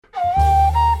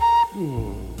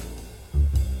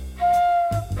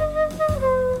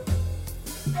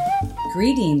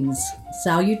Greetings,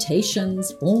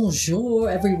 salutations, bonjour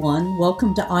everyone.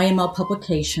 Welcome to IML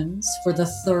Publications for the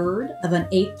third of an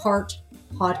 8-part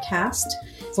podcast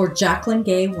for Jacqueline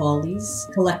Gay Wally's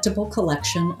collectible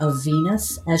collection of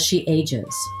Venus as She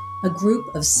Ages, a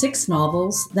group of 6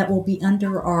 novels that will be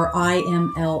under our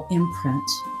IML imprint.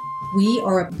 We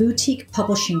are a boutique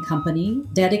publishing company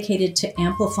dedicated to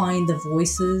amplifying the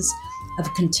voices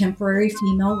of contemporary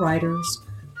female writers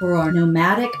who are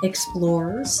nomadic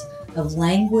explorers of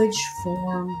language,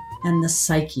 form, and the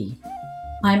psyche.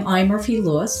 I'm I. Murphy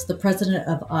Lewis, the president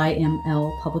of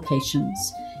IML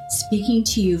Publications, speaking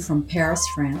to you from Paris,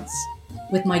 France,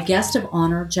 with my guest of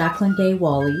honor, Jacqueline Gay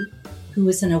Wally, who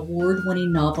is an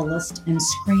award-winning novelist and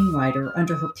screenwriter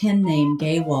under her pen name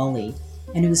Gay Wally,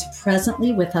 and who is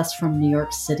presently with us from New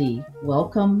York City.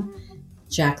 Welcome,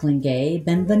 Jacqueline Gay.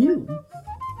 Bienvenue.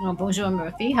 Oh, bonjour,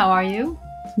 Murphy. How are you?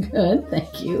 Good,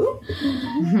 thank you.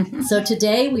 So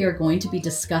today we are going to be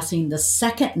discussing the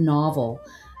second novel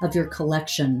of your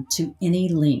collection, To Any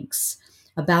Lengths,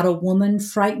 about a woman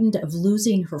frightened of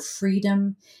losing her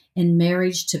freedom in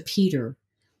marriage to Peter,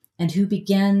 and who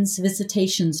begins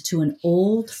visitations to an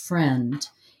old friend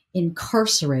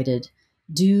incarcerated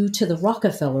due to the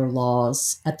Rockefeller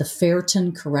laws at the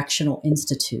Fairton Correctional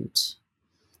Institute.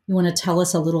 You want to tell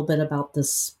us a little bit about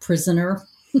this prisoner?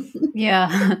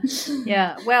 Yeah.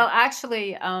 Well,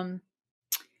 actually,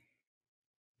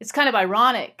 it's kind of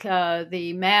ironic.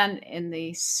 The man in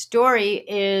the story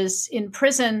is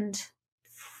imprisoned.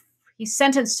 He's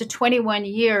sentenced to 21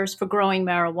 years for growing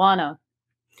marijuana,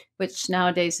 which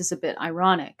nowadays is a bit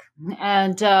ironic.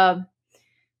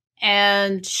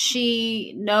 And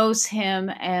she knows him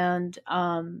and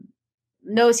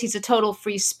knows he's a total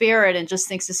free spirit and just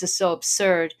thinks this is so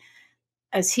absurd.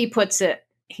 As he puts it,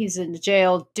 he's in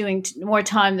jail doing more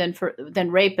time than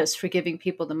rapists for giving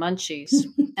people the munchies.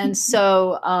 And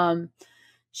so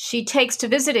she takes to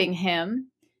visiting him,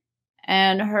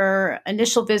 and her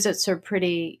initial visits are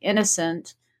pretty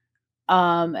innocent.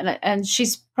 And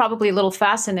she's probably a little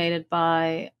fascinated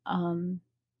by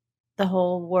the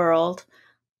whole world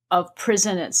of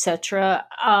prison, etc.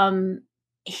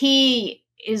 He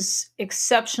is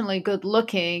exceptionally good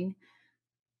looking.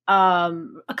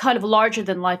 A kind of larger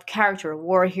than life character, a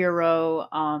war hero,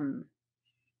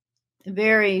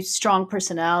 very strong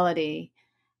personality.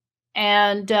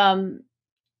 And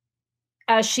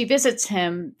as she visits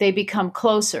him, they become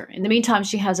closer. In the meantime,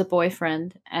 she has a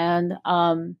boyfriend and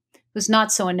who's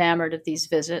not so enamored of these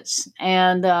visits.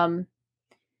 And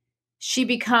she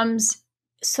becomes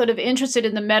sort of interested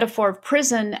in the metaphor of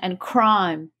prison and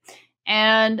crime.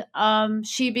 And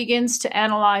she begins to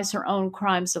analyze her own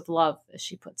crimes of love, as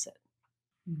she puts it.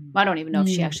 I don't even know if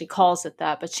she actually calls it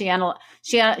that, but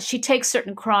she takes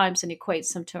certain crimes and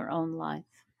equates them to her own life.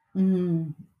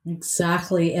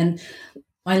 Exactly. And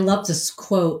I love this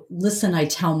quote, "Listen, I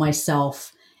tell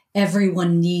myself,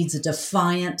 everyone needs a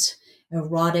defiant,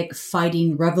 erotic,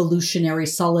 fighting, revolutionary,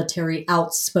 solitary,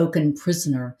 outspoken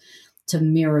prisoner to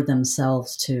mirror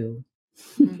themselves to."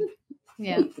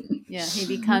 Yeah. He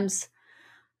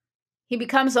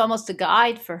becomes almost a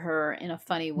guide for her in a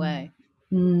funny way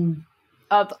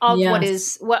of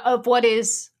yes. what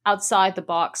is outside the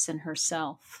box in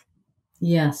herself.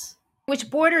 Yes.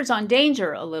 Which borders on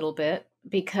danger a little bit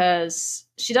because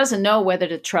she doesn't know whether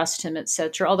to trust him,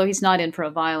 etc., although he's not in for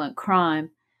a violent crime.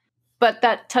 But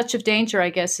that touch of danger, I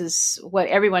guess, is what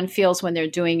everyone feels when they're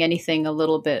doing anything a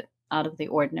little bit out of the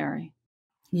ordinary.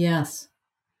 Yes.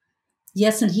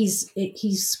 Yes, and he's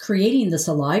creating this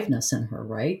aliveness in her,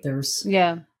 right? There's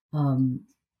an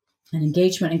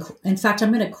engagement. In fact,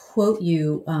 I'm going to quote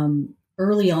you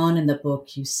early on in the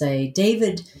book. You say,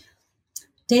 David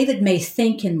may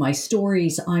think in my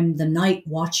stories I'm the night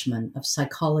watchman of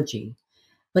psychology,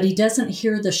 but he doesn't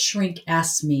hear the shrink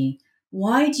ask me,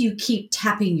 why do you keep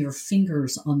tapping your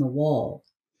fingers on the wall?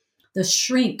 The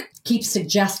shrink keeps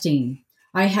suggesting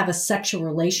I have a sexual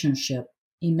relationship,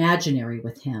 imaginary,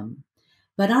 with him.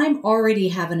 But I'm already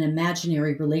have an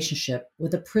imaginary relationship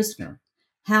with a prisoner.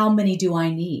 How many do I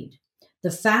need?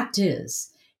 The fact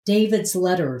is, David's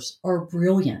letters are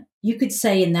brilliant. You could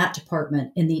say in that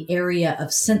department, in the area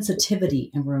of sensitivity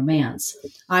and romance,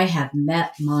 I have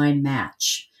met my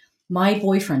match. My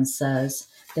boyfriend says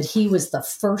that he was the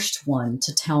first one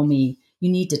to tell me you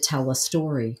need to tell a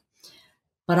story.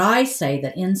 But I say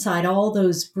that inside all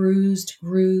those bruised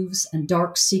grooves and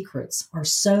dark secrets are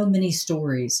so many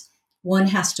stories. One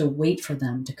has to wait for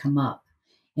them to come up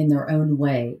in their own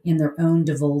way, in their own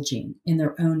divulging, in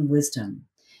their own wisdom.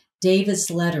 David's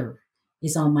letter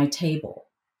is on my table.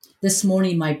 This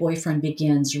morning, my boyfriend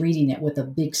begins reading it with a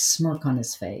big smirk on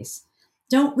his face.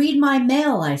 Don't read my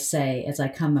mail, I say, as I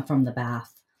come from the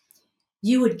bath.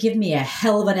 You would give me a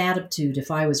hell of an attitude if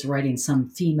I was writing some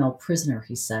female prisoner,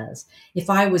 he says, if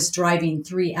I was driving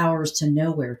 3 hours to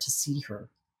nowhere to see her.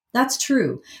 That's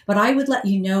true, but I would let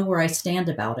you know where I stand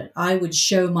about it. I would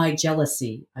show my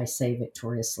jealousy, I say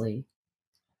victoriously.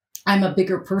 I'm a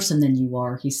bigger person than you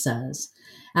are, he says.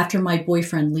 After my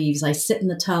boyfriend leaves, I sit in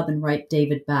the tub and write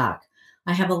David back.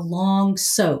 I have a long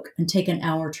soak and take an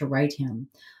hour to write him.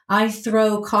 I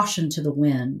throw caution to the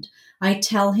wind. I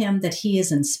tell him that he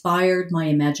has inspired my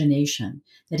imagination,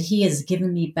 that he has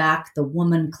given me back the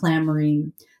woman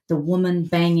clamoring, the woman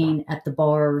banging at the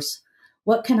bars.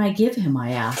 What can I give him,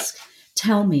 I ask.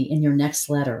 Tell me in your next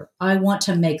letter. I want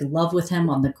to make love with him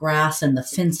on the grass in the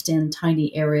fenced-in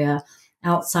tiny area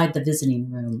outside the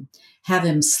visiting room. Have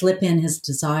him slip in his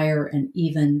desire and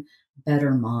even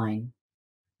better mine.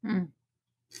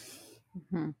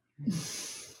 Mm-hmm.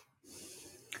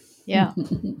 Yeah.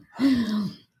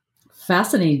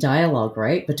 Fascinating dialogue,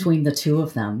 right? Between the two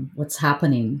of them. What's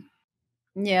happening?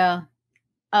 Yeah.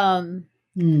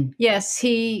 Yes,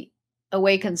 he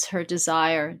awakens her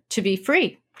desire to be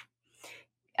free,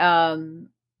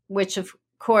 which, of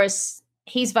course,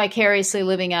 he's vicariously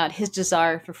living out his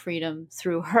desire for freedom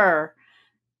through her,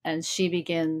 and she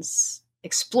begins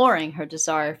exploring her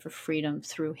desire for freedom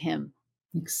through him.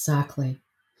 Exactly.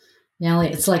 Yeah,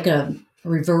 it's like a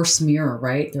reverse mirror,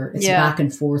 right? It's back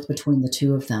and forth between the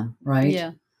two of them,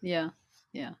 right? Yeah.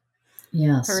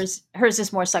 Yes. Hers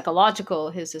is more psychological.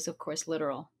 His is, of course,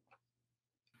 literal.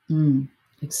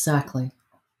 Exactly.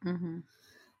 Mm-hmm.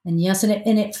 And yes,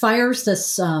 and it fires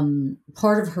this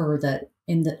part of her that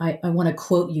I want to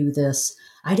quote you this.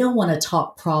 I don't want to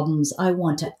talk problems. I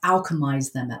want to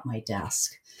alchemize them at my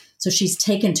desk. So she's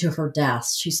taken to her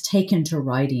desk. She's taken to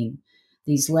writing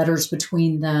these letters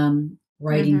between them,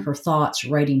 writing her thoughts,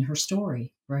 writing her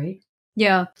story, right?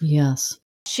 Yeah. Yes.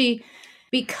 She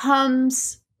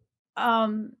becomes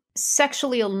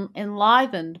sexually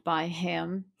enlivened by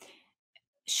him.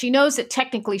 She knows that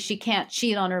technically she can't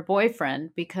cheat on her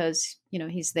boyfriend because,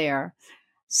 he's there.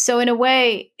 So in a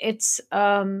way, it's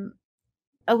a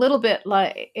little bit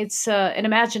like it's an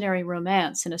imaginary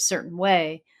romance in a certain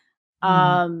way.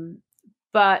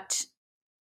 But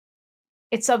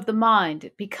it's of the mind.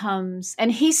 It becomes,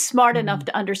 and he's smart enough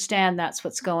to understand that's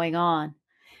what's going on,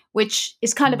 which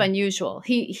is kind of unusual.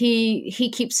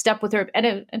 He keeps step with her,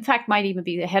 and in fact might even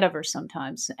be ahead of her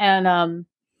sometimes. And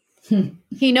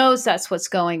he knows that's what's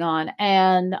going on,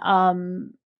 and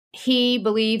he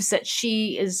believes that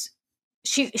she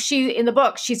in the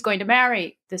book she's going to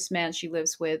marry this man she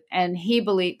lives with, and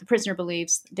the prisoner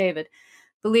believes, David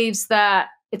believes that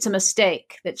it's a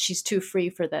mistake, that she's too free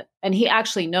for that. And he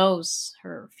actually knows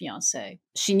her fiance.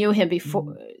 She knew him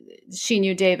before. She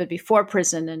knew David before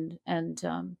prison, and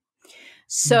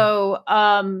so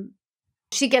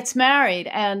she gets married,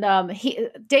 and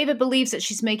David believes that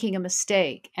she's making a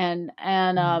mistake, and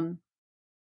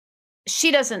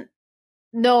she doesn't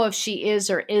know if she is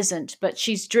or isn't, but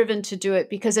she's driven to do it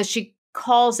because, as she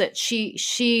calls it,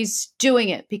 she's doing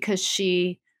it because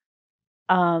she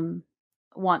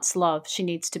wants love. She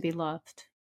needs to be loved.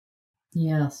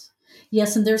 Yes.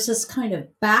 And there's this kind of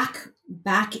back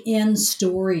end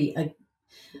story,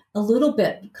 a little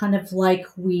bit kind of like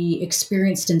we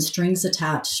experienced in Strings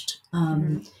Attached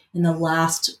in the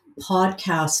last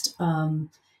podcast,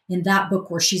 in that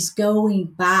book, where she's going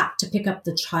back to pick up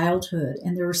the childhood.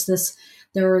 And there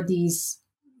are these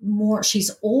more,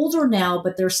 she's older now,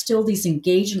 but there's still these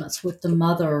engagements with the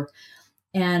mother.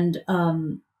 And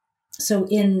so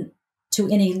to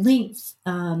any length,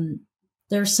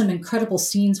 there's some incredible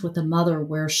scenes with the mother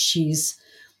where she's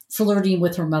flirting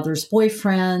with her mother's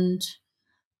boyfriend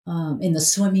in the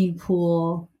swimming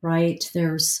pool, right?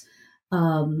 There's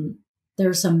a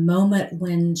moment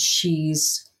when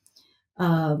she's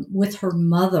with her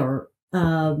mother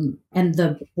and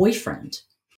the boyfriend.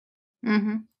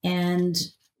 And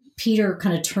Peter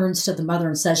kind of turns to the mother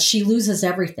and says, she loses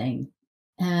everything,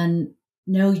 and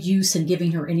no use in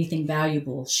giving her anything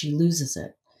valuable. She loses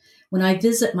it. When I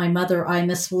visit my mother, I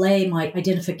mislay my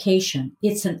identification.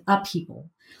 It's an upheaval.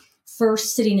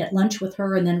 First sitting at lunch with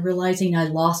her and then realizing I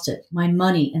lost it. My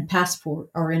money and passport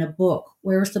are in a book.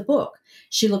 Where's the book?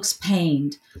 She looks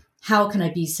pained. How can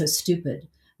I be so stupid?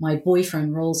 My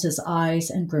boyfriend rolls his eyes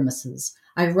and grimaces.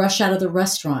 I rush out of the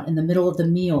restaurant in the middle of the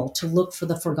meal to look for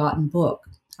the forgotten book.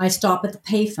 I stop at the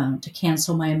payphone to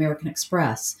cancel my American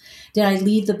Express. Did I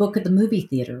leave the book at the movie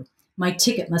theater? My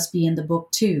ticket must be in the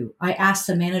book too. I asked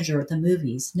the manager at the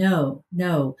movies. No,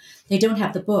 they don't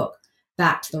have the book.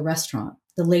 Back to the restaurant.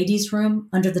 The ladies' room?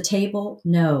 Under the table?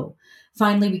 No.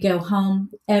 Finally, we go home,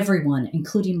 everyone,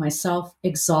 including myself,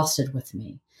 exhausted with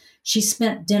me. She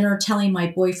spent dinner telling my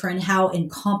boyfriend how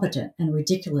incompetent and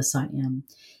ridiculous I am.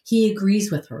 He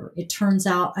agrees with her. It turns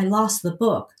out I lost the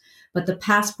book, but the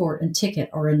passport and ticket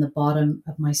are in the bottom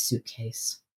of my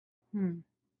suitcase.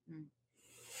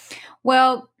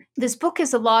 Well, this book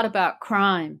is a lot about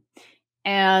crime,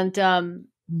 and the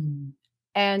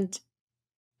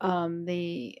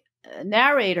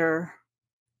narrator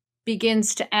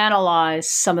begins to analyze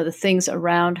some of the things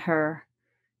around her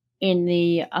in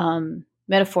the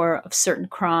metaphor of certain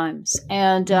crimes.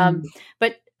 And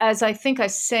but as I think I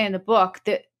say in the book,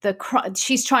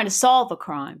 she's trying to solve a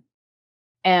crime.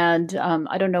 And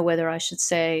I don't know whether I should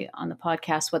say on the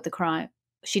podcast what the crime,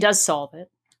 she does solve it,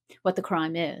 what the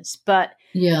crime is, but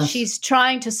yes. She's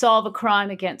trying to solve a crime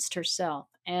against herself.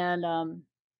 And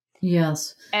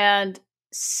yes. And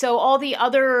so all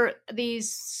these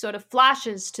sort of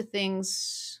flashes to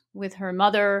things with her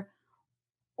mother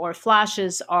or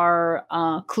flashes are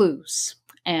clues.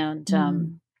 And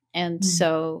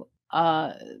so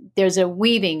there's a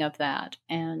weaving of that.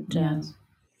 And yes.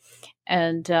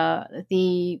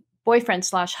 The boyfriend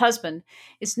 / husband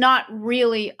is not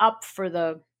really up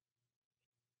for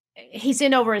he's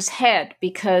in over his head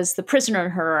because the prisoner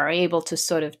and her are able to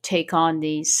sort of take on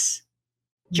these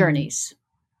journeys.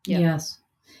 Yeah. Yes.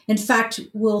 In fact,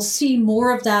 we'll see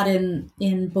more of that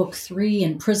in book 3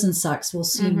 in Prison Sex. We'll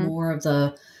see more of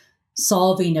the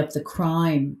solving of the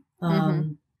crime.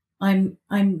 I'm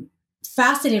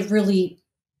fascinated really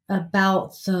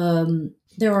about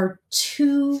there are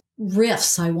 2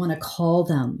 riffs, I want to call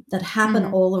them, that happen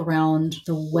all around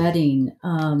the wedding.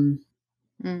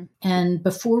 And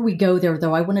before we go there,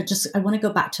 though, I want to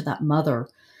go back to that mother.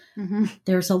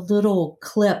 There's a little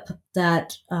clip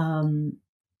that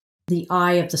the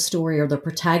eye of the story, or the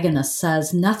protagonist,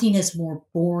 says, "Nothing is more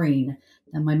boring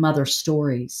than my mother's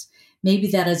stories. Maybe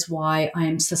that is why I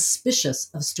am suspicious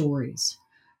of stories.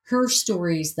 Her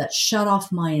stories that shut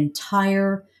off my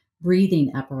entire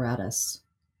breathing apparatus.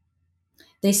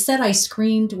 They said I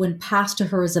screamed when passed to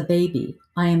her as a baby.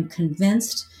 I am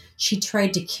convinced she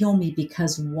tried to kill me,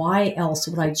 because why else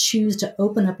would I choose to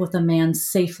open up with a man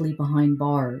safely behind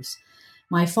bars?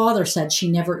 My father said she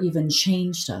never even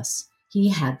changed us. He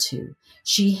had to.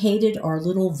 She hated our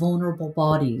little vulnerable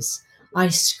bodies. I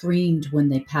screamed when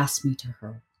they passed me to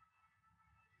her."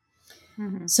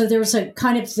 So there's a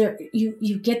kind of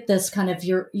you get this kind of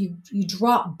you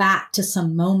drop back to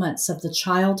some moments of the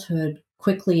childhood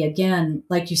quickly again,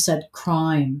 like you said,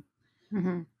 crime,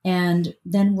 and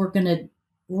then we're gonna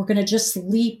just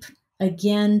leap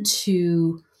again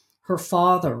to her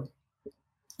father,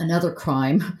 another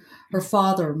crime. Her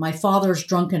father, my father's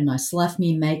drunkenness left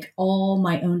me make all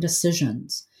my own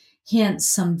decisions, hence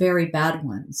some very bad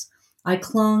ones. I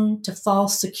clung to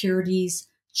false securities,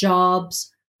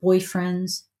 jobs,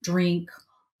 boyfriends, drink,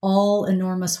 all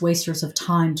enormous wasters of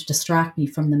time to distract me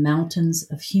from the mountains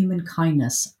of human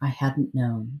kindness I hadn't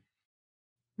known.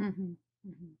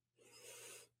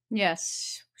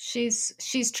 Yes,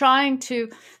 she's trying to,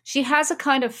 she has a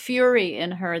kind of fury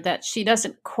in her that she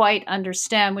doesn't quite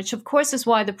understand, which of course is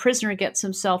why the prisoner gets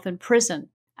himself in prison.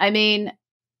 I mean,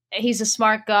 he's a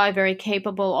smart guy, very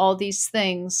capable, all these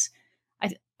things.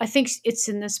 I think it's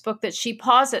in this book that she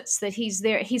posits that he's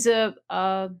there. He's a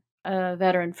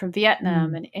veteran from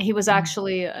Vietnam, and he was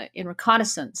actually in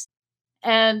reconnaissance.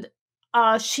 And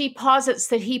she posits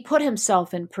that he put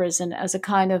himself in prison as a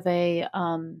kind of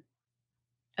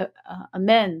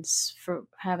amends for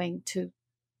having to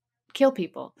kill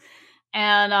people.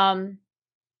 And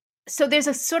so there's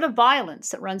a sort of violence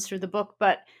that runs through the book,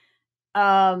 but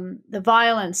the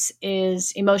violence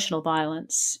is emotional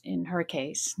violence in her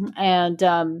case, and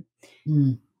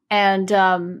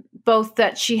both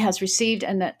that she has received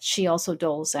and that she also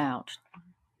doles out.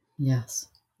 Yes.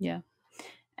 Yeah.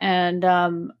 And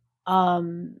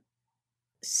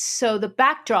so the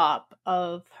backdrop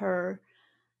of her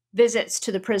visits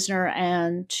to the prisoner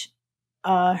and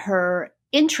her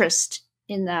interest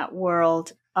in that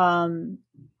world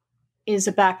is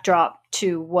a backdrop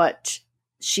to what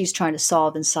she's trying to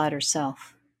solve inside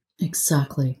herself.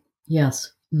 Exactly.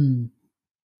 Yes.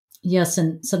 Yes.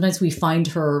 And sometimes we find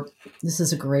her, this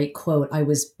is a great quote, "I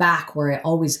was back where I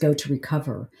always go to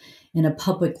recover, in a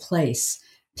public place,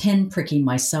 pinpricking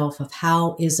myself of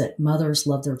how is it mothers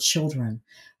love their children?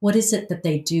 What is it that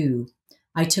they do?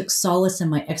 I took solace in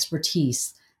my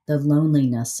expertise, the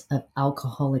loneliness of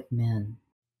alcoholic men."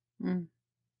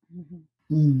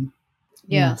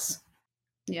 Yes.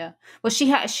 Yeah. Well,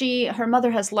 her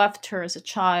mother has left her as a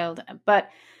child, but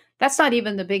that's not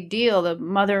even the big deal. The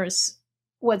mother's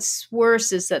what's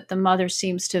worse is that the mother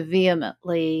seems to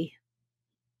vehemently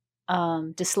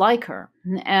dislike her,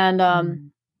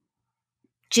 and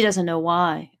she doesn't know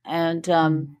why,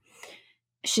 and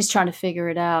she's trying to figure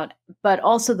it out. But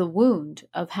also the wound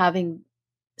of having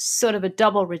sort of a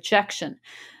double rejection,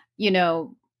 the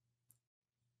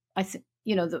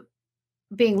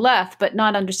being left but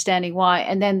not understanding why,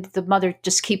 and then the mother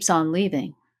just keeps on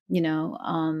leaving,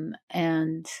 and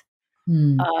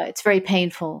it's very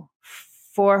painful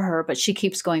for her, but she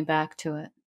keeps going back to it.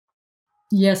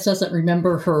 Yes, doesn't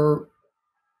remember her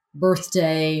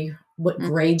birthday, what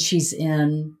grade she's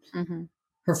in,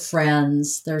 her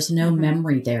friends. There's no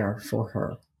memory there for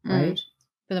her, right?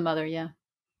 For the mother, yeah.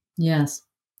 Yes.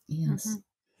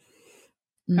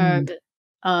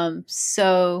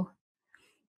 So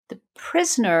the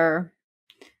prisoner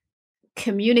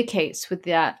communicates with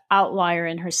that outlier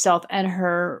in herself and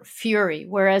her fury,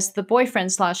 whereas the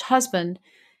boyfriend / husband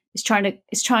is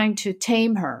trying to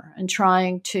tame her and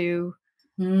trying to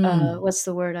what's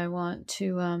the word I want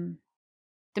to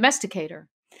domesticate her,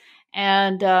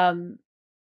 and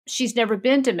she's never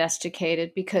been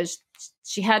domesticated because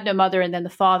she had no mother, and then the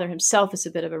father himself is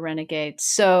a bit of a renegade,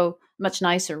 so much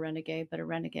nicer renegade, but a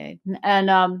renegade,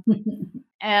 and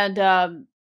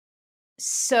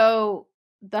so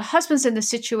the husband's in the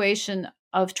situation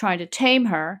of trying to tame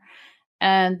her,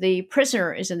 and the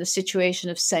prisoner is in the situation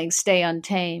of saying, stay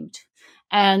untamed.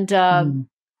 And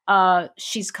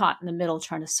she's caught in the middle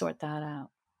trying to sort that out.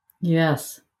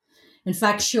 Yes. In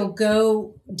fact, she'll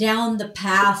go down the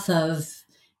path of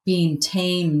being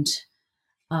tamed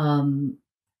in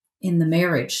the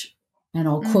marriage. And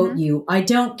I'll quote you, I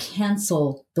don't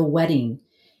cancel the wedding.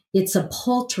 It's a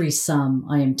paltry sum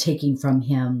I am taking from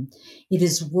him. It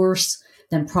is worse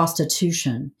than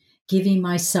prostitution, giving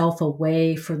myself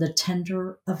away for the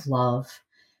tender of love,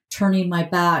 turning my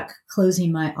back,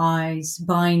 closing my eyes,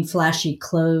 buying flashy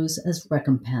clothes as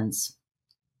recompense.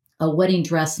 A wedding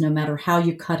dress, no matter how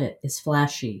you cut it, is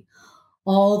flashy.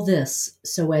 All this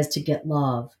so as to get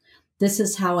love. This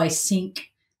is how I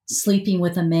sink, sleeping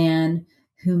with a man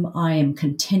whom I am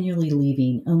continually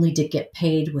leaving, only to get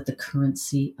paid with the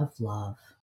currency of love.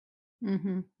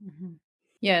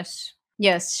 Yes.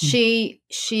 She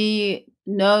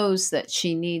knows that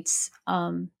she needs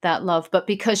that love, but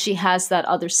because she has that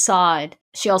other side,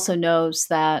 she also knows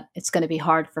that it's going to be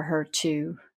hard for her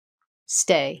to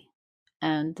stay,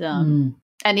 and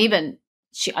even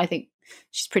I think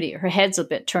her head's a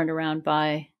bit turned around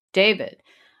by David.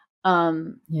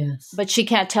 Yes. But she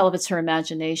can't tell if it's her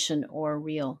imagination or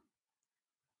real.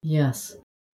 Yes.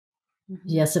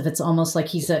 Yes, if it's almost like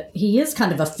he is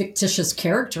kind of a fictitious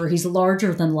character. He's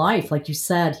larger than life. Like you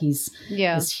said, he's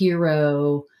this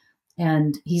hero,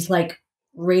 and he's like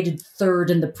rated third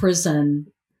in the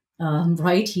prison,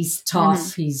 right? He's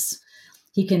tough. He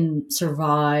can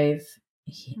survive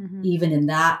even in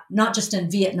that, not just in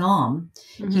Vietnam.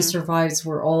 He survives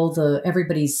where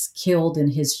everybody's killed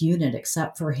in his unit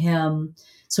except for him.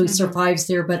 So he survives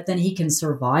there, but then he can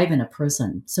survive in a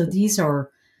prison. So these are,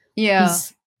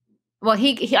 well,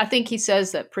 I think he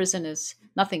says that prison is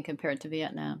nothing compared to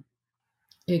Vietnam.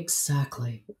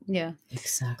 Exactly. Yeah.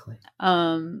 Exactly.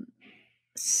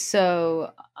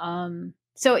 So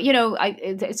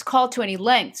it's called To Any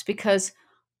Lengths because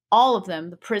all of them,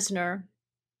 the prisoner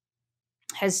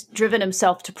has driven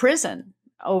himself to prison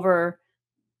over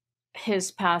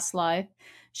his past life.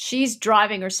 She's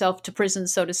driving herself to prison,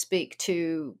 so to speak,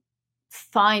 to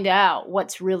find out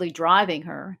what's really driving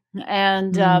her.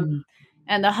 And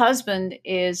the husband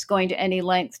is going to any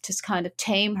length to kind of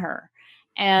tame her.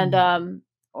 And all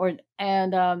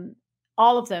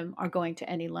of them are going to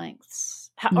any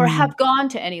lengths or have gone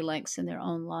to any lengths in their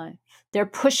own life. They're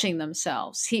pushing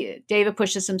themselves. David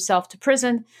pushes himself to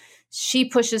prison. She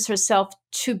pushes herself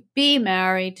to be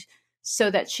married so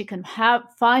that she can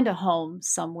find a home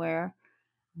somewhere.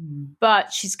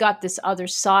 But she's got this other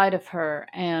side of her,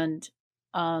 and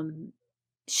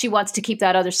she wants to keep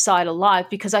that other side alive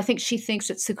because I think she thinks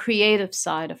it's the creative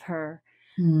side of her.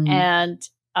 And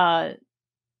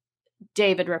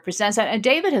David represents that. And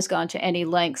David has gone to any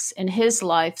lengths in his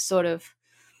life sort of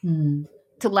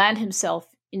to land himself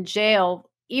in jail,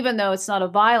 even though it's not a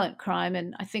violent crime.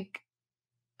 And I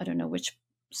don't know which,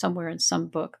 somewhere in some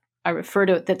book I refer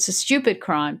to it, that's a stupid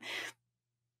crime.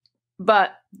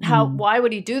 But why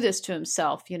would he do this to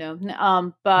himself,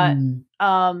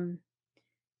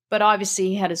 but obviously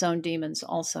he had his own demons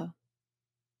also.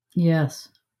 Yes.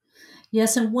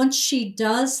 Yes. And once she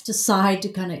does decide to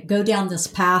kind of go down this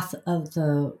path of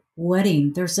the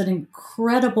wedding, there's an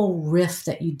incredible riff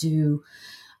that you do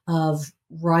of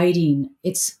writing.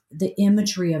 It's the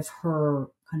imagery of her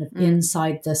kind of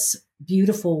inside this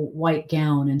beautiful white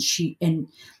gown,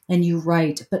 and you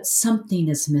write, but something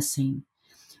is missing.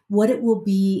 What it will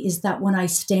be is that when I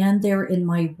stand there in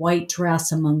my white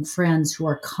dress among friends who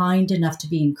are kind enough to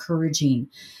be encouraging,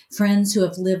 friends who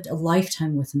have lived a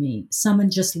lifetime with me, some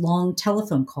in just long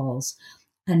telephone calls,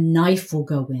 a knife will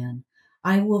go in.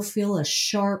 I will feel a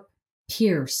sharp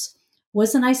pierce.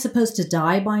 Wasn't I supposed to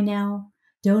die by now?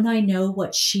 Don't I know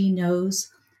what she knows?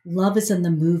 Love is in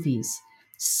the movies.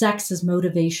 Sex is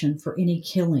motivation for any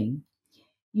killing.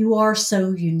 You are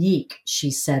so unique, she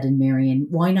said in Marion.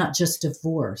 Why not just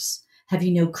divorce? Have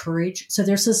you no courage? So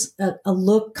there's this a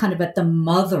look kind of at the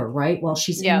mother, right? While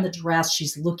she's in the dress,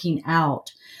 she's looking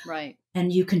out. Right.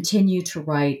 And you continue to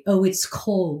write, oh, it's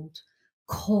cold,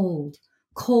 cold,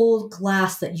 cold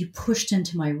glass that you pushed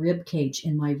into my rib cage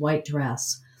in my white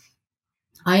dress.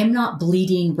 I am not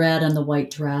bleeding red on the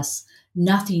white dress.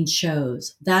 Nothing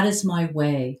shows. That is my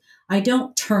way. I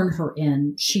don't turn her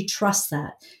in. She trusts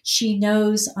that. She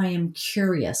knows I am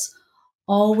curious,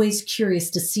 always curious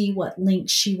to see what link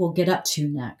she will get up to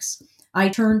next. I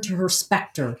turn to her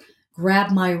specter,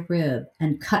 grab my rib,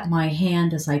 and cut my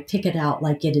hand as I pick it out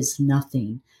like it is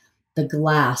nothing. The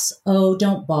glass. Oh,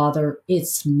 don't bother.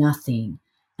 It's nothing.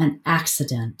 An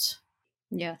accident.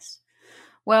 Yes.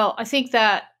 Well, I think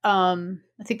that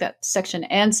section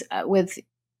ends with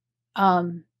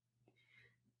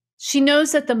she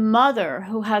knows that the mother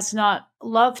who has not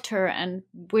loved her and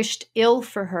wished ill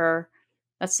for her,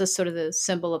 that's the sort of the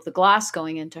symbol of the glass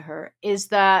going into her, is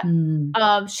that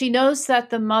she knows that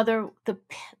the mother,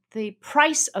 the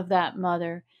price of that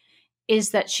mother is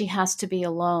that she has to be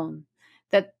alone,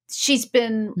 that she's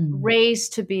been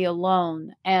raised to be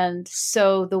alone. And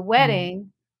so the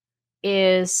wedding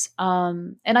is,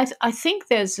 and I think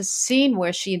there's a scene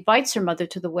where she invites her mother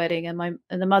to the wedding, and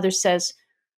the mother says,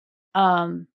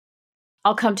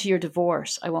 I'll come to your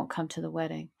divorce. I won't come to the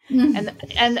wedding. And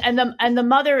the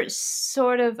mother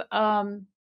sort of,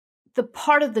 the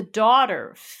part of the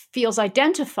daughter feels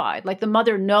identified. Like the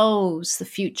mother knows the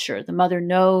future. The mother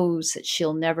knows that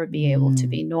she'll never be able to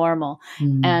be normal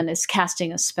and is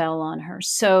casting a spell on her.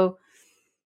 So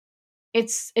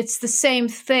it's the same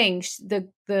thing.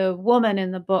 The woman in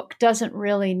the book doesn't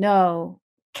really know,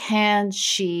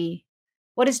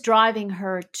 what is driving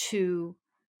her to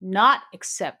not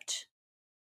accept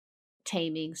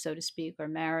taming, so to speak, or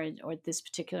marriage, or this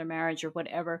particular marriage, or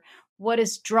whatever. What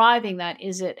is driving that?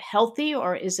 Is it healthy,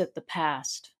 or is it the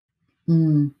past?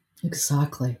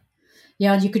 Exactly.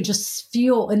 Yeah, you can just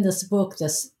feel in this book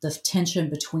the tension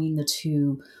between the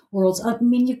two worlds. I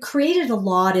mean, you created a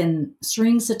lot in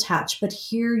Strings Attached, but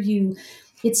here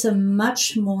it's a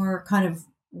much more kind of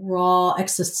raw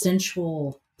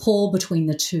existential pull between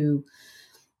the two.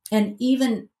 And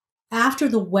even after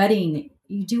the wedding,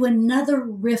 you do another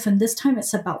riff, and this time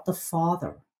it's about the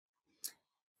father.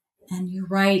 And you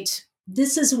write,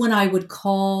 this is when I would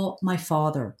call my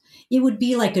father. It would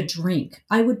be like a drink.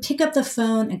 I would pick up the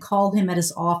phone and call him at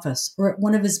his office or at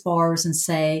one of his bars and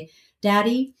say,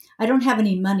 Daddy, I don't have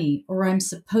any money, or I'm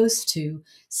supposed to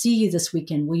see you this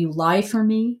weekend. Will you lie for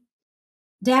me?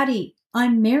 Daddy,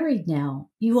 I'm married now.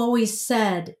 You always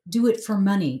said, do it for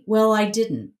money. Well, I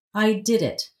didn't. I did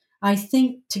it. I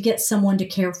think to get someone to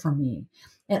care for me.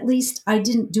 At least I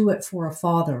didn't do it for a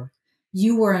father.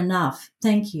 You were enough.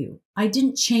 Thank you. I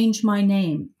didn't change my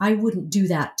name. I wouldn't do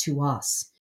that to us.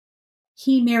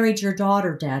 He married your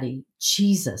daughter, Daddy.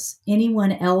 Jesus.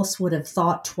 Anyone else would have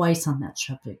thought twice on that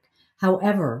subject.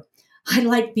 However, I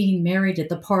like being married at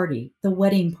the party, the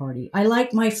wedding party. I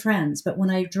like my friends, but when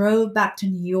I drove back to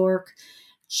New York,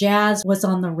 jazz was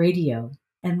on the radio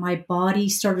and my body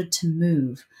started to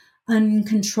move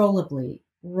uncontrollably,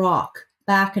 rock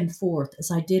back and forth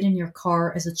as I did in your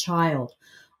car as a child,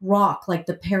 rock like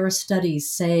the Paris studies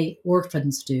say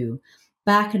orphans do,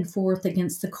 back and forth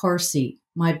against the car seat.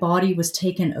 My body was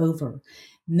taken over.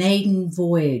 Maiden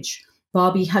voyage.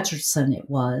 Bobby Hutcherson it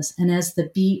was, and as the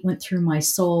beat went through my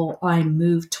soul, I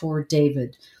moved toward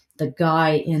David, the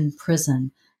guy in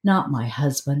prison, not my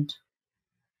husband.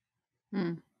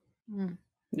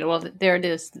 Well, there it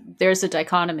is. There's a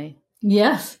dichotomy.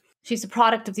 Yes. She's a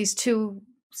product of these two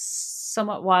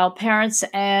somewhat wild parents,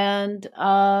 and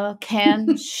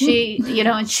can she,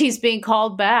 and she's being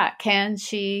called back. Can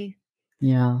she?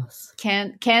 Yes.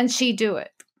 Can she do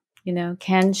it?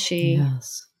 Can she?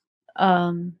 Yes.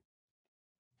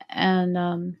 And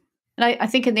I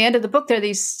think in the end of the book, there are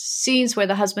these scenes where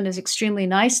the husband is extremely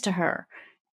nice to her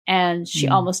and she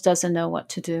almost doesn't know what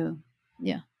to do.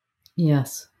 Yeah.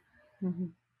 Yes. Mm-hmm.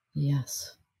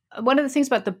 Yes. One of the things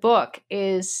about the book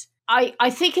is I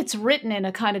think it's written in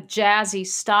a kind of jazzy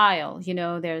style.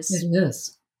 There's it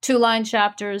is. 2-line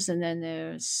chapters and then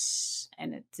there's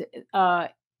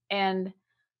and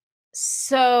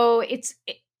so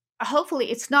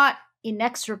hopefully it's not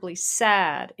inexorably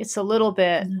sad. It's a little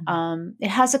bit, it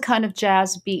has a kind of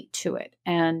jazz beat to it.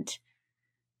 And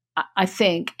I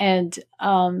think, the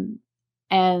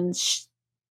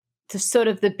sort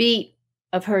of the beat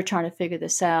of her trying to figure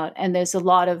this out. And there's a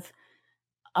lot of,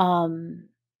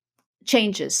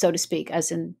 changes, so to speak,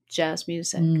 as in jazz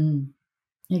music.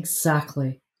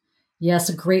 Exactly. Yes.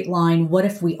 A great line. What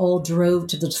if we all drove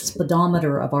to the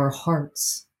speedometer of our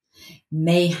hearts?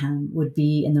 Mayhem would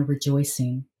be in the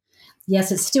rejoicing.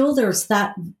 Yes, it's still, there's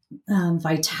that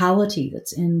vitality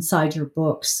that's inside your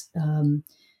books.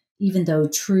 Even though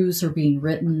truths are being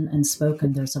written and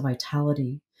spoken, there's a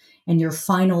vitality. And your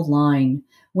final line,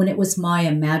 when it was my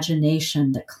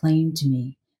imagination that claimed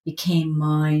me, became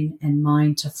mine and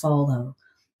mine to follow,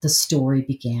 the story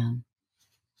began.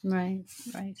 Right.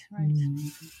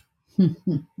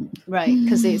 Right,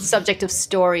 because the subject of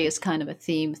story is kind of a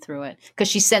theme through it. Because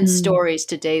she sends stories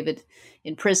to David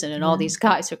in prison, and all these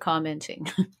guys are commenting.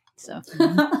 So,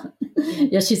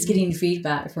 yeah, she's getting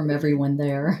feedback from everyone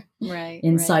there. Right.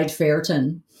 Inside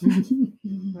Fairton.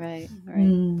 Right.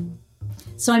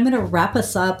 So I'm going to wrap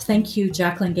us up. Thank you,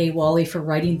 Jacqueline Gay Wally, for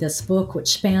writing this book,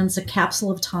 which spans a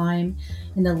capsule of time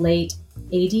in the late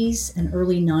 80s and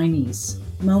early 90s,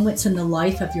 moments in the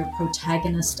life of your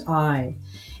protagonist, I,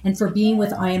 and for being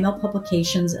with IML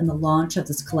Publications and the launch of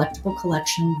this collectible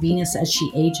collection, Venus as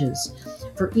She Ages.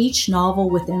 For each novel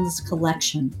within this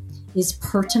collection is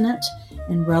pertinent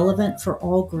and relevant for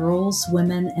all girls,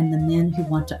 women, and the men who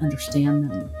want to understand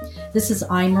them. This is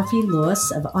I, Murphy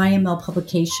Lewis of IML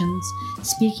Publications,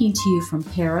 speaking to you from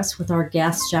Paris with our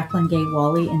guest, Jacqueline Gay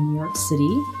Wally in New York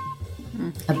City,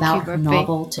 about her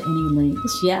novel To Any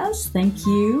Lengths. Yes, thank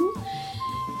you.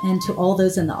 And to all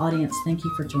those in the audience, thank you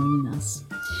for joining us.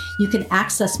 You can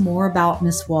access more about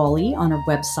Miss Wally on our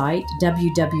website,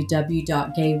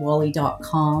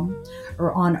 www.gaywally.com,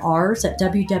 or on ours at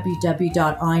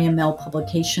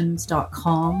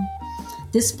www.imlpublications.com.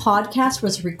 This podcast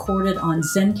was recorded on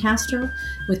Zencastr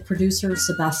with producer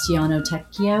Sebastiano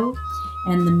Tecchio,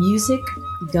 and the music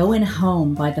Going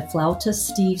Home by the flautist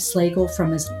Steve Slagle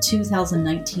from his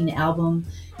 2019 album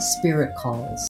Spirit Calls.